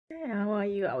are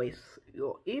you? How is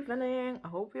your evening? I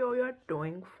hope you're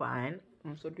doing fine.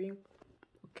 I'm also doing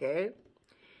okay.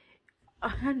 I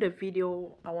had a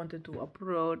video I wanted to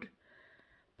upload,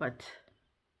 but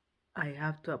I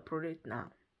have to upload it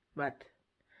now. But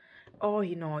all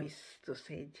you know is to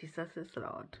say Jesus is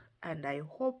Lord, and I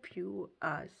hope you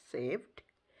are saved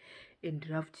and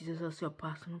love Jesus as your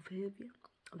personal Savior.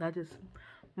 That is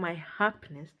my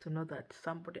happiness to know that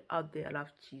somebody out there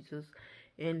loves Jesus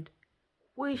and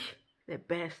wish the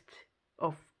best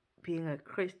of being a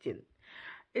Christian.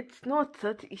 It's not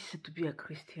that easy to be a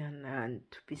Christian and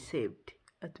to be saved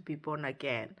and to be born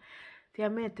again. There are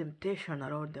many temptations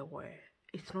around the world.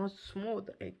 It's not smooth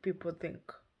like people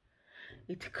think.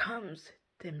 It comes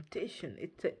temptation.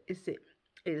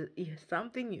 It's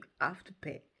something you have to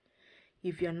pay.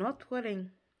 If you're not willing,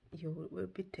 you will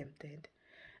be tempted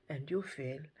and you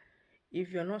fail.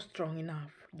 If you're not strong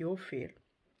enough, you'll fail.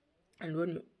 And when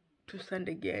you to stand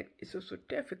again, it's also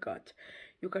difficult.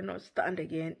 You cannot stand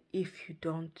again if you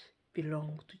don't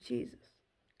belong to Jesus.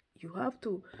 You have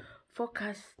to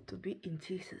focus to be in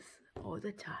Jesus all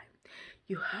the time.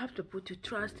 You have to put your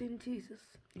trust in Jesus.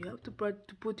 You have to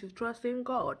put your trust in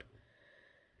God.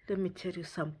 Let me tell you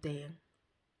something.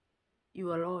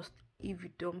 You are lost if you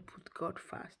don't put God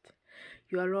first.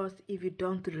 You are lost if you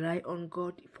don't rely on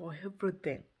God for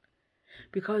everything.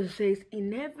 Because it says,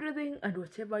 in everything and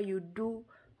whatever you do,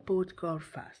 put God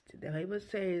first. The Bible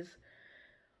says,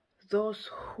 those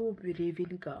who believe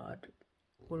in God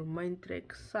will mount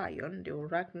like Zion. They will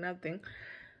lack nothing.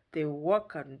 They will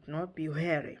walk and not be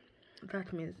weary.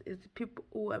 That means it's people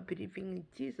who are believing in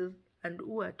Jesus and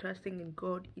who are trusting in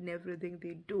God in everything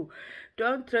they do.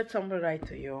 Don't let somebody lie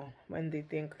to you when they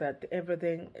think that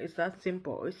everything is that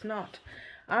simple. It's not.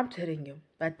 I'm telling you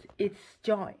that it's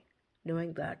joy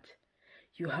knowing that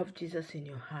you have Jesus in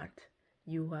your heart.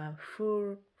 You are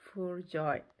full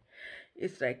joy.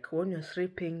 It's like when you're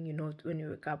sleeping, when you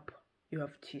wake up, you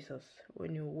have Jesus.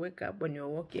 When you wake up, when you're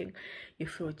walking, you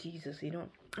feel Jesus,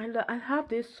 And I have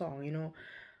this song,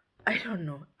 I don't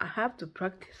know. I have to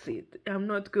practice it. I'm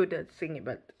not good at singing,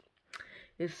 but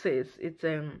it says,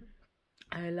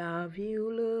 I love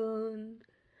you, Lord.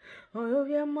 All of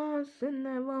your mercy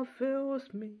never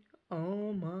fails me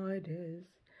all my days.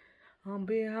 I'll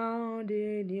be held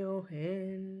in your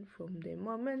hand from the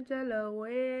moment till I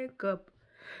wake up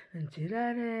until I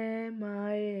end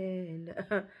my end.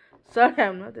 Sorry,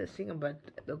 I'm not a singer, but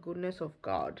the goodness of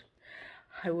God.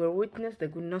 I will witness the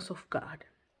goodness of God.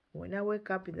 When I wake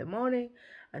up in the morning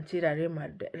until I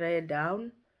lay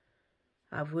down,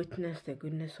 I've witnessed the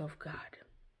goodness of God.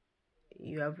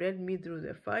 You have led me through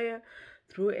the fire,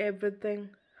 through everything,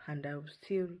 and I will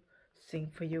still sing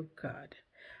for you, God.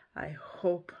 I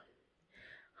hope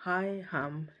I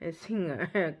am a singer.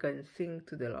 I can sing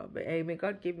to the Lord. But may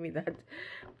God give me that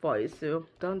voice. So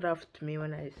don't laugh at me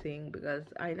when I sing, because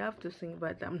I love to sing,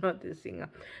 but I'm not a singer.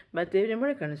 But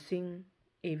everybody can sing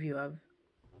if you have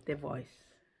the voice.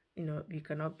 You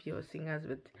cannot be all singers,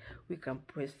 but we can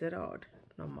praise the Lord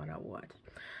no matter what.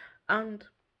 And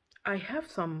I have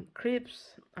some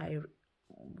clips. I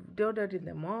do that in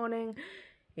the morning,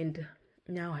 and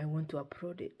now I want to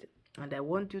upload it. And I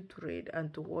want you to read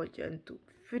and to watch and to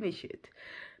finish it,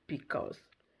 because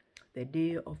the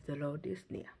day of the Lord is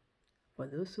near. For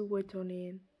those who wait on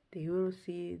Him, they will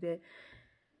see the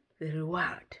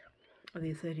reward.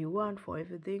 There's a reward for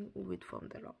everything who wait from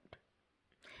the Lord.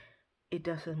 It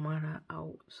doesn't matter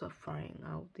how suffering,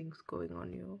 how things going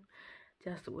on you.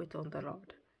 Just wait on the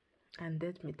Lord. And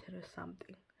let me tell you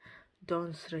something.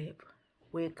 Don't sleep.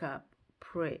 Wake up.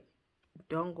 Pray.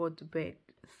 Don't go to bed.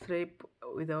 Sleep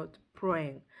without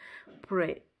praying.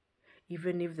 Pray.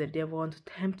 Even if the devil wants to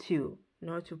tempt you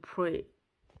not to pray,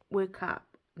 wake up.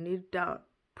 Kneel down.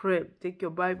 Pray. Take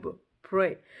your Bible.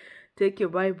 Pray. Take your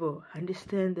Bible.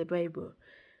 Understand the Bible.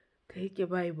 Take your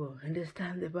Bible.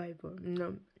 Understand the Bible.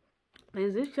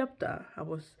 There's this chapter I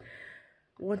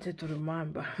wanted to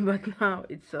remember, but now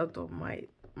it's out of my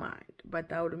mind.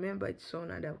 But I'll remember it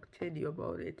soon and I'll tell you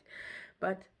about it.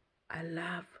 But I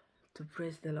love to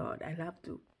praise the Lord. I love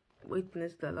to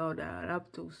witness the Lord. I love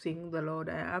to sing the Lord.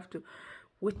 I have to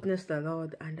witness the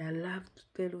Lord, and I love to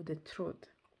tell you the truth.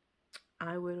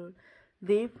 I will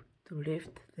live to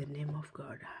lift the name of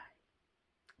God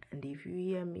high. And if you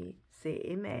hear me, say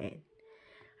amen.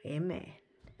 Amen.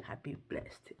 Happy,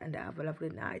 blessed, and have a lovely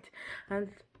night. And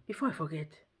before I forget,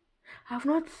 I've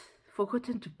not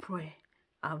forgotten to pray.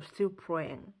 I'm still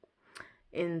praying,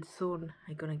 and soon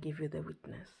I'm gonna give you the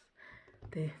witness,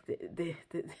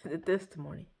 the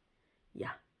testimony.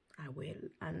 Yeah, I will,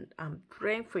 and I'm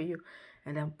praying for you,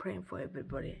 and I'm praying for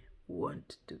everybody who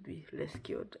want to be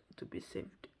rescued, to be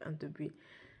saved, and to be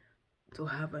to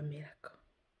have a miracle.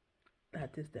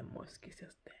 That is the most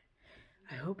easiest thing.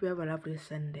 I hope you have a lovely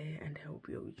Sunday, and I hope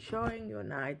you're enjoying your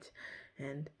night,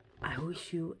 and I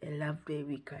wish you a lovely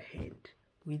week ahead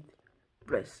with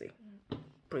blessing.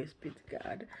 Praise be to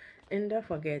God. And don't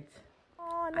forget,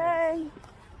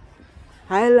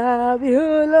 I love you,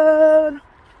 Lord.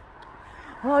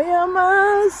 Oh, your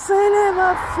mercy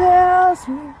never fails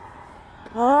me.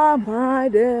 All my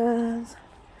days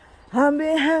I'm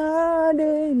behind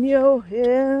in your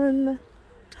hand.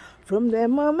 From the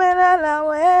moment I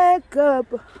wake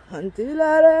up until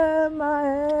I lay my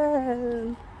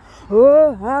head,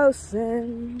 oh, I'll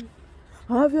sing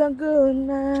of your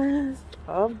goodness,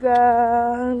 of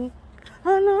God.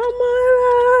 And all my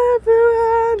life you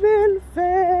have been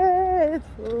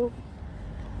faithful.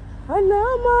 And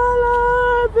all my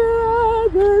life you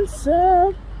have been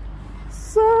so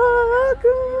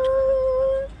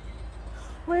good.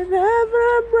 With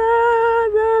every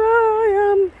breath that I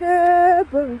am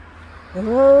able,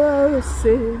 oh, I'll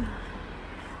sing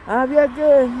of your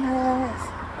goodness,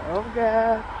 of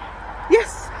God.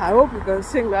 Yes, I hope you can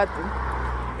sing that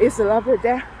too. It's a lovely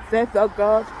day. Thank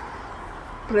God.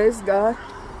 Praise God.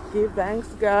 Give thanks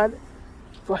to God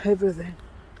for everything.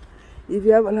 If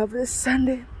you have a lovely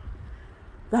Sunday,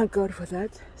 thank God for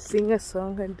that. Sing a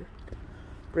song and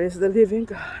praise the living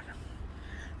God.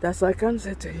 That's all I can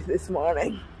say to you this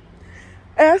morning.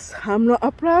 As I'm not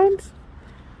a plant,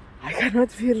 I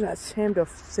cannot feel ashamed of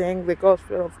saying the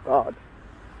gospel of God,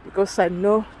 because I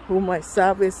know whom I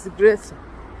serve is greater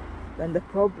than the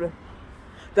problem,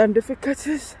 than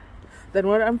difficulties, than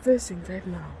what I'm facing right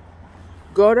now.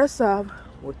 God I serve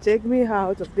will take me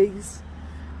out of this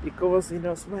because He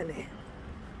knows my name.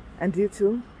 And you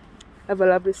too, have a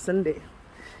lovely Sunday.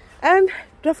 And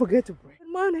don't forget to pray.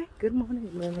 Good morning, good morning,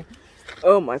 good morning.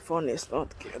 Oh, my phone is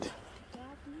not good.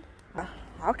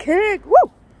 Okay,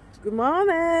 woo! Good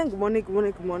morning, good morning, good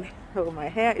morning, good morning. Oh, my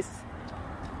hair is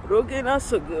looking not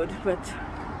so good, but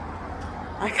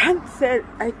I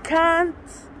can't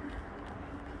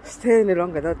stay any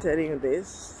longer without telling you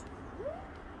this.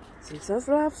 Jesus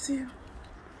loves you.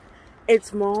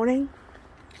 It's morning.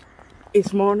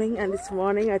 It's morning, and it's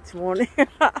morning, it's morning.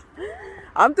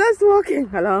 I'm just walking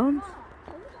alone.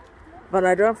 But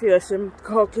I don't feel ashamed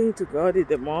talking to God in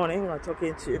the morning or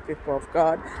talking to you people of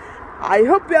God. I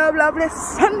hope you have a lovely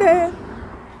Sunday.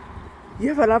 You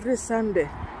have a lovely Sunday.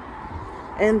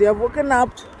 And you have woken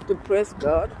up to praise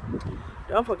God.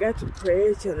 Don't forget to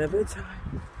pray each and every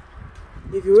time.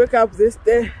 If you wake up this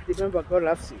day, remember God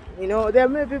loves you. You know, there are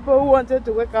many people who wanted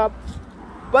to wake up,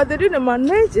 but they didn't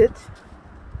manage it.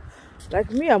 Like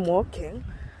me, I'm walking.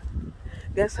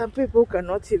 There are some people who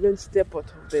cannot even step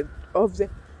out of the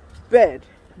bed.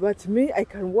 But me, I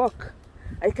can walk.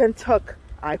 I can talk.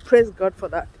 I praise God for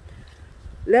that.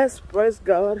 Let's praise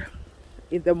God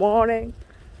in the morning,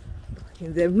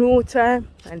 in the noon time,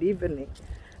 and evening,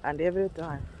 and every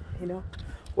time. You know,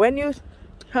 when you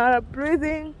are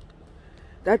breathing,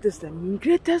 that is the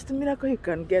greatest miracle you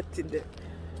can get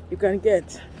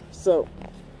So,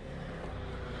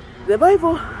 the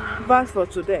Bible verse for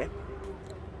today,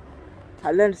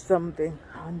 I learned something,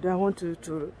 and I want you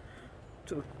to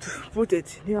put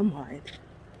it in your mind,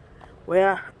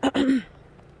 where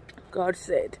God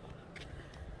said,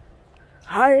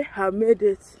 I have made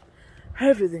it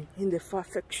everything in the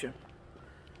perfection.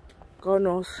 God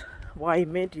knows why He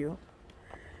made you.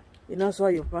 He knows why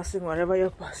you're passing, whatever you're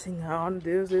passing on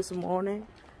this morning.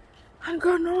 And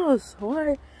God knows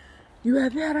why you are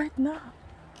there right now.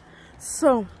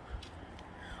 So,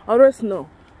 always know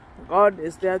God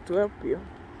is there to help you.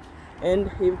 And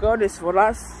if God is for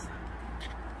us,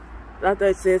 that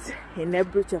it says in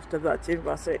Hebrews chapter 13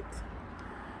 verse 8.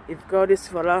 If God is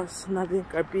for us, nothing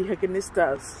can be against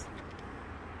us.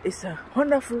 It's a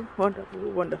wonderful, wonderful,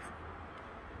 wonderful.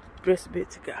 Praise be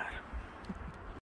to God.